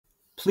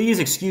Please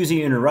excuse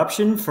the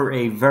interruption for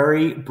a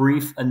very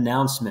brief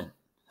announcement.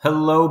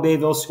 Hello,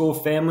 Bayville School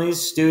families,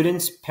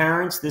 students,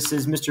 parents. This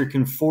is Mr.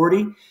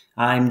 Conforti.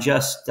 I'm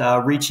just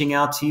reaching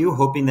out to you,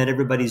 hoping that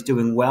everybody's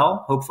doing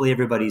well. Hopefully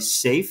everybody's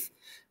safe.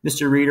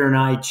 Mr. Reeder and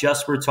I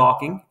just were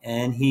talking,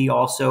 and he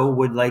also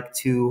would like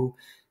to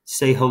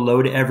say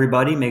hello to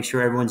everybody, make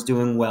sure everyone's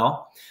doing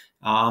well.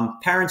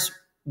 Parents,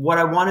 what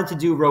I wanted to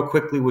do real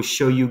quickly was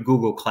show you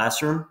Google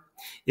Classroom.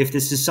 If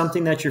this is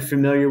something that you're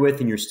familiar with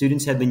and your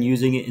students have been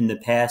using it in the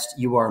past,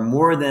 you are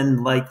more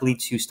than likely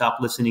to stop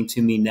listening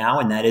to me now,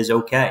 and that is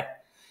okay.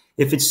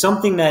 If it's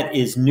something that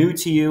is new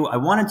to you, I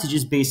wanted to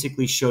just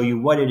basically show you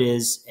what it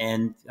is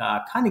and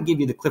kind of give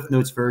you the Cliff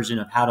Notes version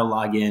of how to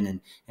log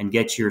in and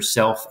get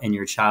yourself and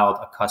your child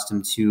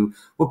accustomed to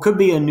what could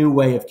be a new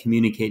way of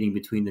communicating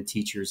between the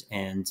teachers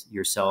and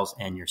yourselves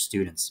and your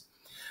students.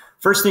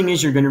 First thing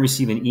is you're going to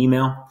receive an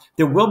email.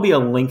 There will be a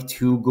link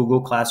to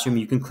Google Classroom.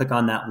 You can click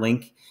on that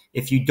link.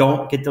 If you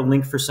don't get the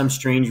link for some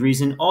strange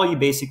reason, all you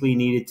basically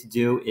needed to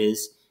do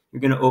is you're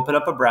going to open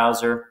up a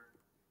browser.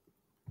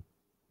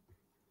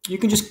 You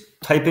can just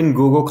type in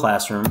Google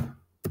Classroom.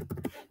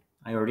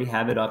 I already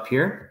have it up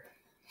here.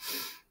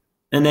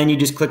 And then you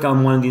just click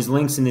on one of these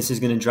links, and this is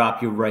going to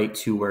drop you right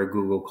to where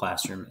Google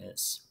Classroom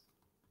is.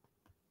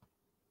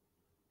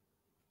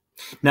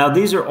 Now,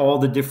 these are all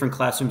the different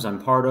classrooms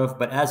I'm part of,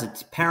 but as a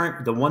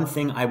parent, the one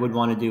thing I would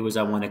want to do is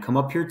I want to come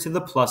up here to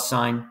the plus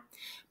sign.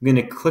 I'm going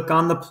to click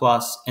on the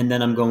plus, and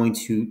then I'm going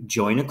to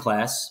join a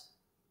class.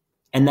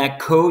 And that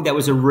code that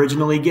was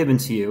originally given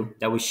to you,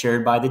 that was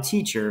shared by the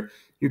teacher,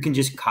 you can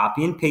just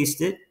copy and paste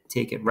it,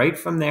 take it right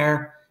from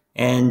there,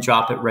 and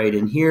drop it right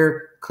in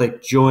here.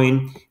 Click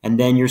join, and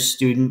then your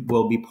student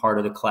will be part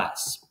of the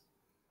class.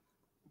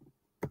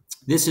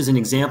 This is an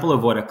example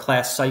of what a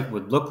class site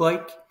would look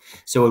like.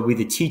 So it would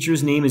be the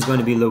teacher's name is going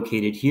to be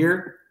located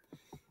here.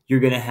 You're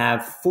going to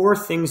have 4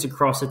 things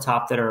across the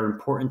top that are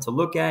important to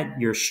look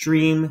at: your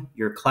stream,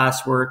 your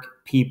classwork,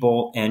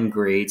 people, and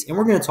grades. And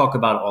we're going to talk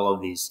about all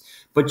of these.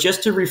 But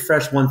just to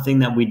refresh one thing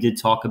that we did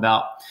talk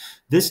about,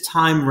 this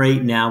time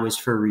right now is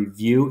for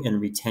review and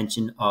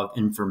retention of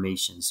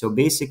information. So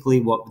basically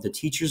what the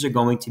teachers are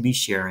going to be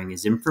sharing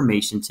is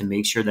information to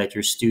make sure that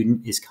your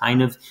student is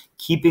kind of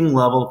keeping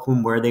level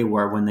from where they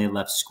were when they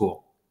left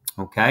school.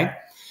 Okay?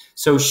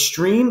 So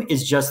stream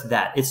is just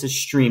that. It's a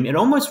stream. It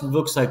almost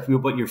looks like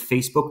what your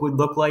Facebook would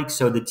look like.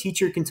 So the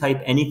teacher can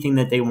type anything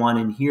that they want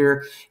in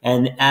here.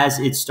 And as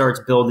it starts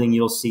building,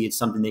 you'll see it's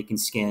something they can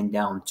scan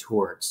down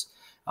towards.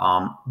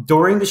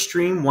 During the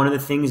stream, one of the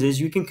things is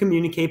you can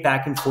communicate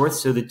back and forth.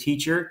 So the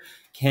teacher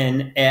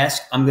can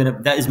ask,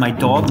 that is my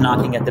dog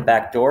knocking at the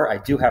back door. I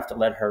do have to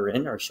let her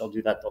in or she'll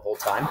do that the whole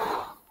time.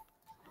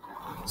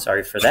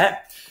 Sorry for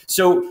that.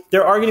 So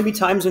there are going to be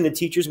times when the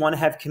teachers want to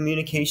have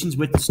communications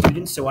with the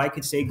students. So I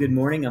could say, good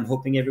morning. I'm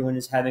hoping everyone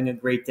is having a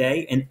great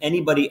day. And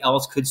anybody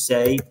else could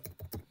say,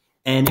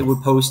 and it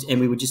would post, and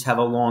we would just have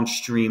a long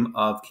stream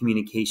of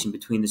communication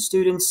between the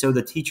students. So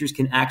the teachers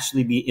can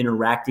actually be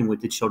interacting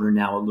with the children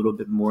now a little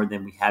bit more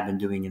than we have been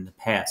doing in the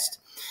past.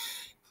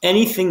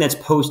 Anything that's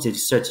posted,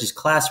 such as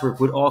classwork,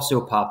 would also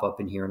pop up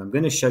in here. And I'm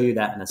going to show you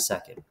that in a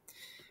second.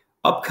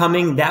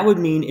 Upcoming, that would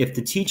mean if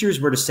the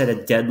teachers were to set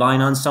a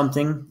deadline on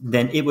something,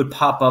 then it would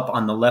pop up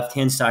on the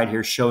left-hand side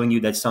here showing you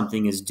that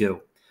something is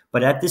due.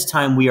 But at this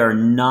time, we are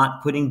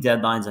not putting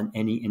deadlines on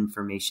any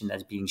information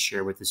that's being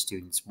shared with the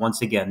students.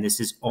 Once again,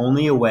 this is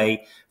only a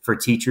way for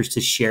teachers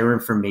to share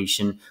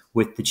information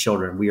with the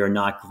children. We are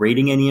not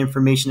grading any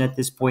information at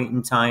this point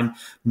in time,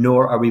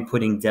 nor are we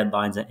putting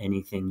deadlines on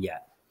anything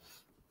yet.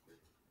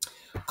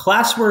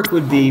 Classwork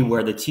would be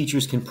where the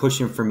teachers can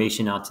push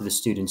information out to the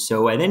students.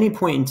 So at any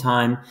point in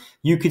time,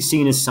 you could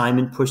see an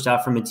assignment pushed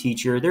out from a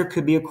teacher. There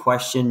could be a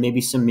question, maybe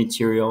some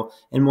material.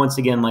 And once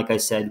again, like I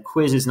said,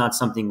 quiz is not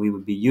something we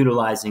would be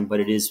utilizing, but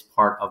it is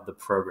part of the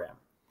program.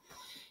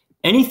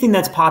 Anything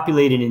that's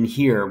populated in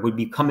here would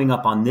be coming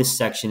up on this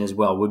section as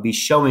well, would be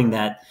showing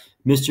that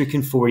Mr.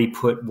 Conforti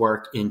put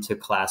work into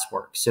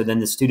classwork. So then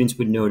the students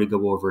would know to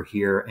go over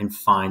here and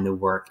find the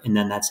work, and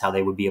then that's how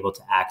they would be able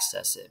to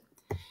access it.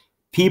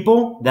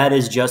 People, that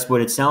is just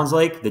what it sounds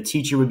like. The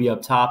teacher would be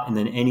up top, and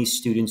then any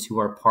students who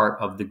are part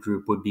of the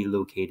group would be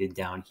located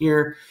down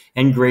here.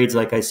 And grades,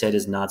 like I said,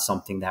 is not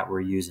something that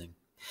we're using.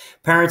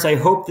 Parents, I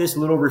hope this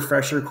little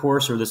refresher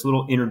course or this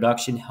little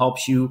introduction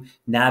helps you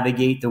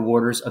navigate the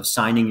waters of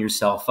signing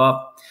yourself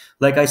up.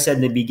 Like I said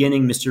in the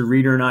beginning, Mr.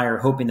 Reeder and I are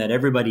hoping that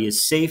everybody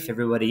is safe,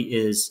 everybody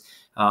is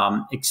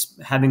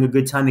having a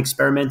good time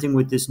experimenting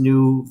with this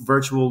new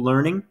virtual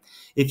learning.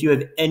 If you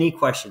have any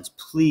questions,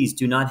 please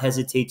do not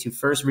hesitate to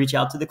first reach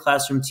out to the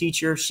classroom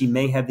teacher. She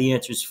may have the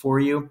answers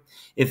for you.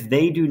 If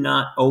they do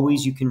not,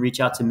 always you can reach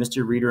out to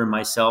Mr. Reeder and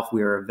myself.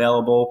 We are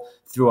available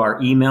through our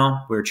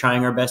email. We're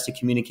trying our best to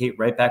communicate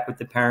right back with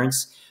the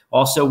parents.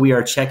 Also, we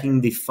are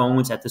checking the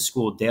phones at the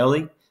school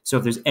daily. So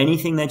if there's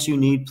anything that you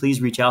need, please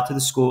reach out to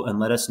the school and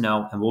let us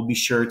know, and we'll be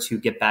sure to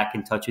get back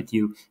in touch with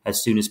you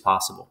as soon as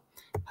possible.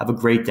 Have a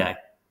great day.